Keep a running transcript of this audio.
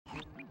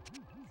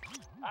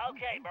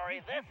Okay,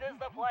 Murray, this is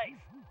the place.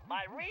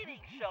 My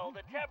readings show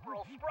the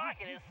temporal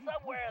sprocket is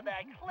somewhere in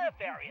that cliff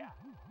area.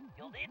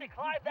 You'll need to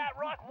climb that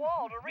rock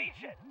wall to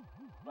reach it.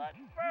 But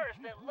first,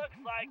 it looks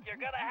like you're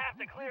gonna have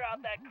to clear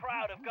out that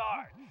crowd of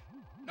guards.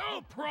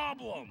 No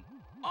problem.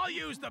 I'll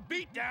use the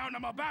beatdown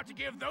I'm about to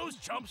give those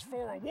chumps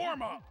for a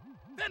warm-up.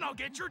 Then I'll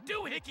get your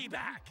doohickey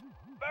back.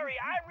 Murray,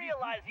 I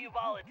realize you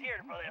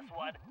volunteered for this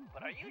one,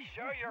 but are you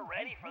sure you're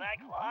ready for that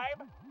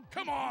climb?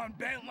 Come on,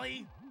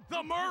 Bentley.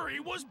 The Murray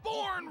was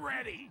born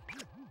ready.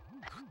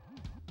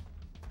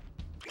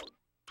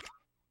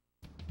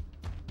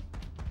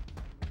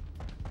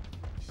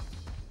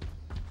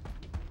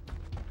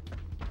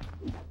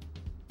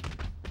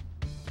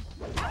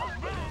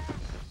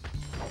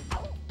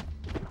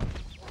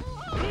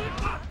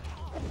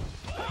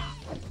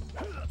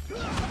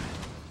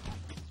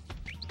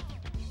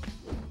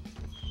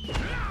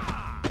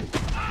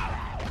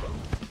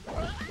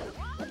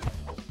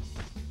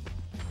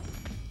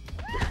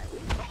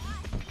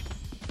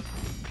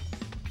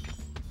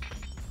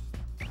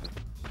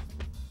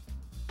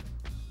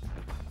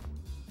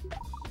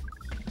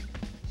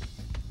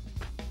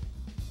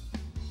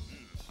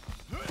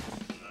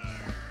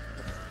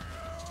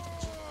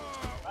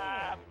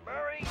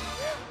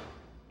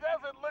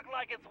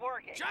 It's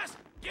working. Just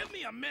give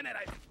me a minute.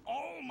 I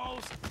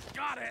almost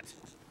got it.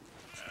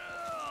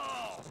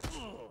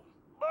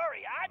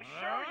 Murray, I'm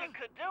sure you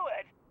could do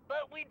it,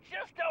 but we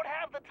just don't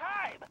have the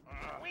time.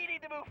 We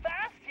need to move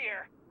fast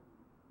here.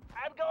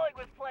 I'm going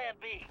with Plan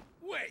B.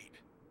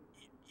 Wait.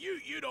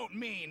 You don't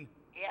mean...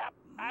 Yep,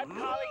 I'm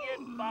calling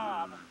it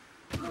Bob.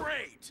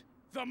 Great.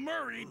 The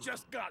Murray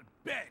just got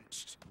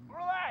benched.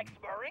 Relax,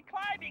 Murray.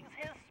 Climbing's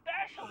his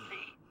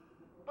specialty.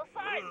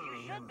 Besides,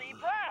 you should be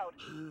proud.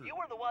 You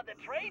were the one that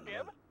trained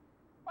him.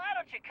 Why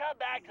don't you come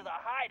back to the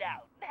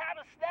hideout and have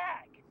a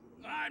snack?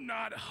 I'm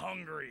not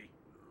hungry.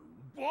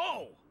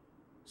 Whoa!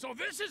 So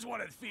this is what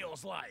it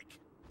feels like.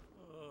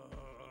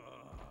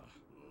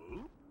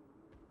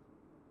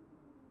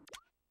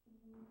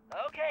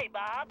 Okay,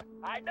 Bob.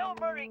 I know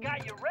Murray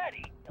got you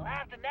ready. You'll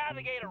have to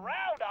navigate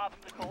around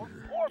obstacles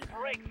or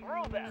break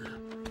through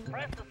them.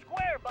 Press the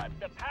square button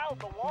to pound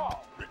the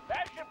wall.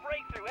 That should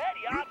break through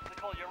any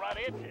obstacle you run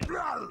into.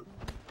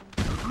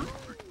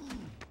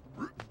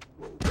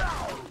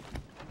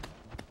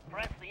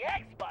 Press the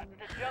X button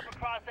to jump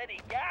across any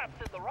gaps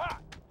in the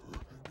rock.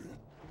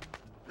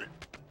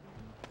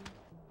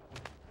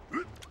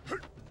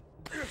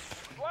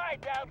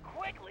 Slide down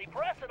quickly.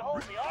 Press and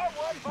hold the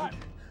R1 button.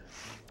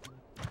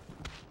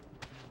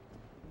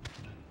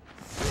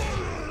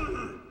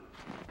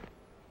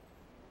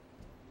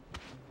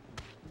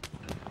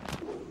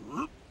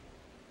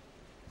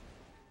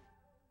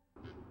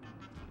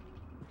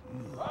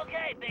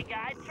 Okay, big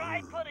guy,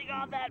 try putting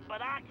on that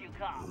binocular.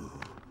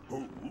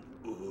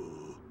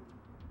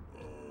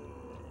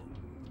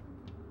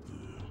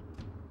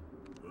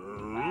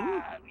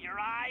 Your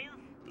eyes?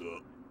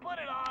 Put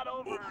it on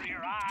over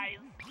your eyes.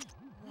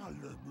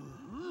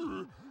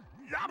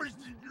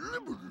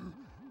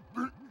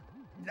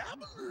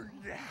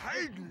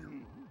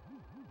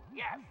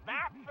 Yes,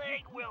 that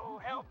thing will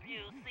help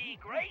you see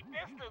great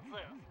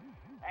distances.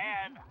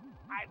 And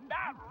I'm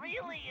not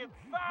really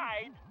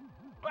inside,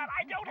 but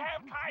I don't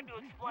have time to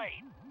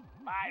explain.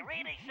 My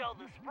readings show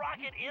the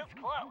sprocket is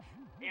close.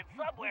 It's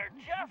somewhere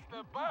just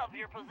above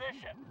your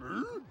position.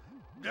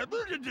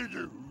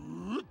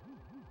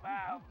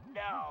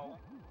 No.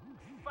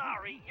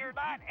 Sorry, you're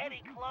not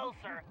any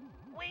closer.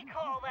 We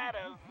call that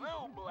a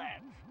zoom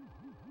lens.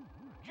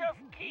 Just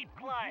keep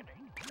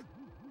climbing.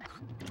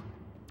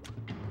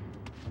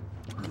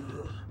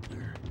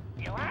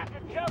 You'll have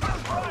to jump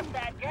across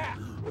that gap.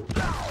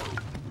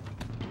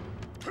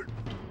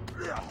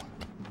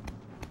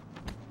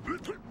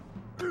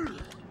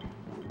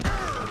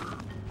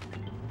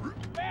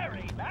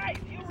 Very nice.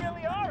 You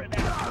really are an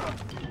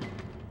expert.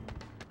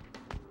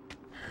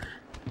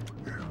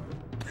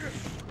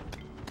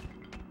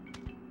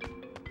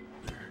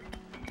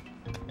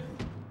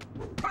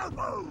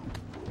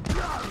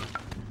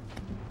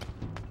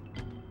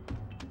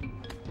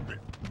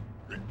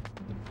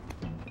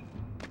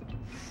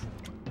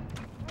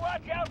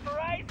 Watch out for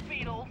ice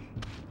beetles.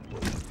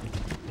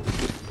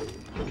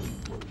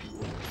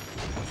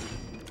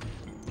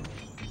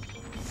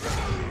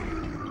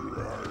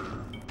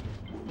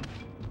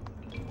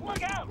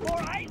 Look out for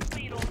ice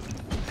beetles.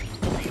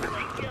 These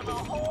things give a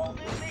whole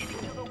new meaning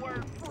to the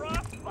word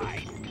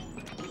frostbite.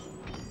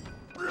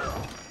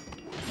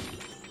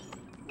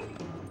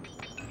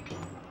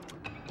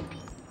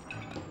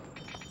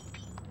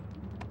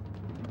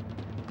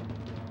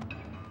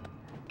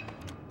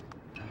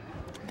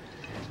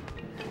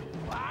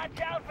 Watch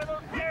out for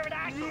those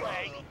pterodactyl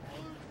eggs.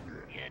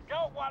 You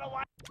don't want to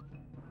watch.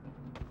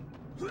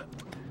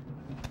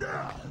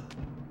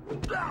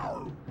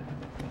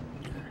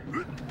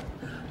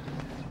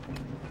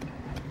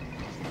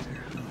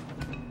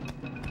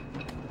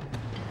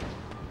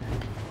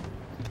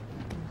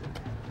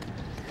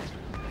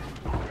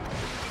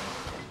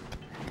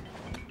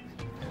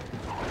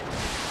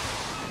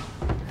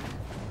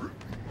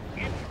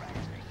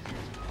 Interesting.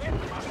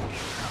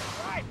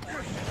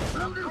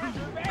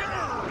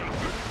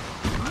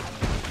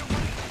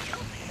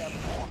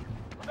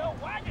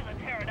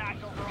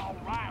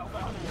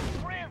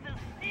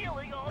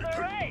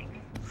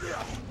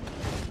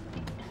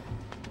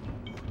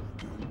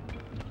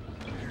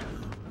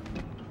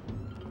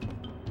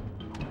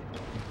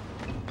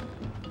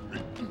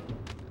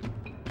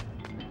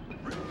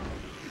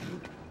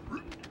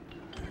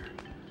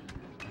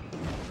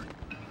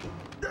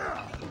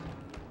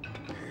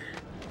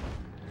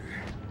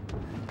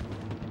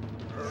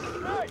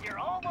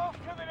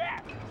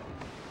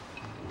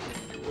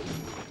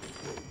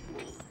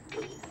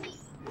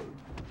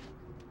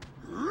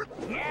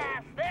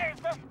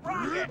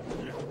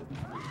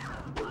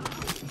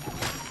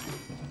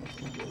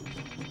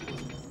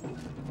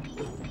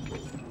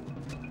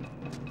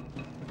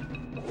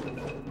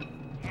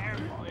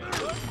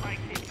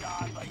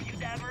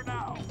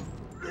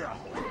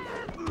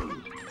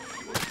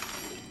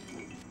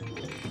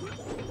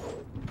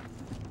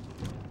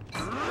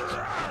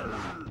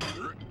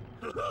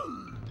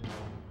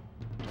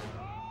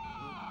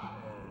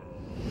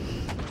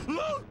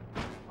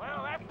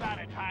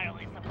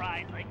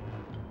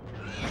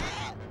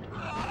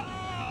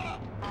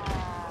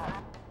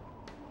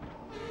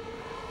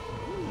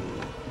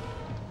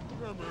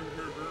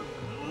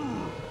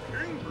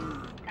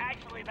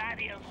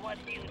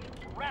 rescued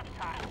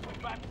reptile,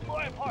 but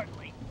more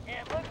importantly,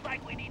 it looks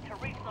like we need to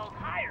reach those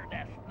higher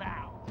nests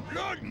now.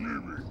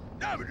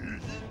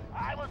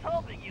 I was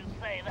hoping you'd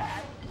say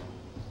that.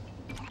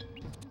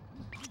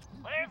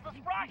 There's the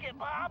sprocket,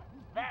 Bob.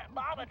 That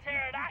mama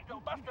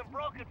pterodactyl must have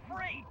broken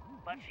free,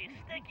 but she's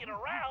sticking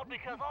around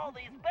because all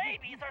these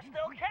babies are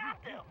still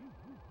captive.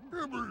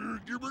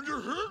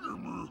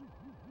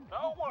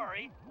 Don't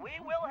worry, we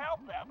will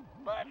help them,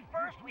 but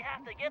first we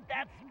have to get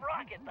that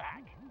sprocket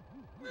back.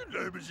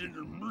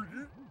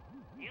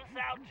 You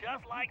sound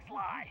just like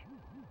Sly.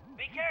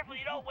 Be careful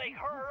you don't wake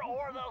her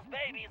or those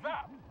babies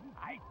up.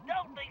 I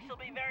don't think she'll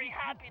be very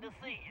happy to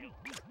see you.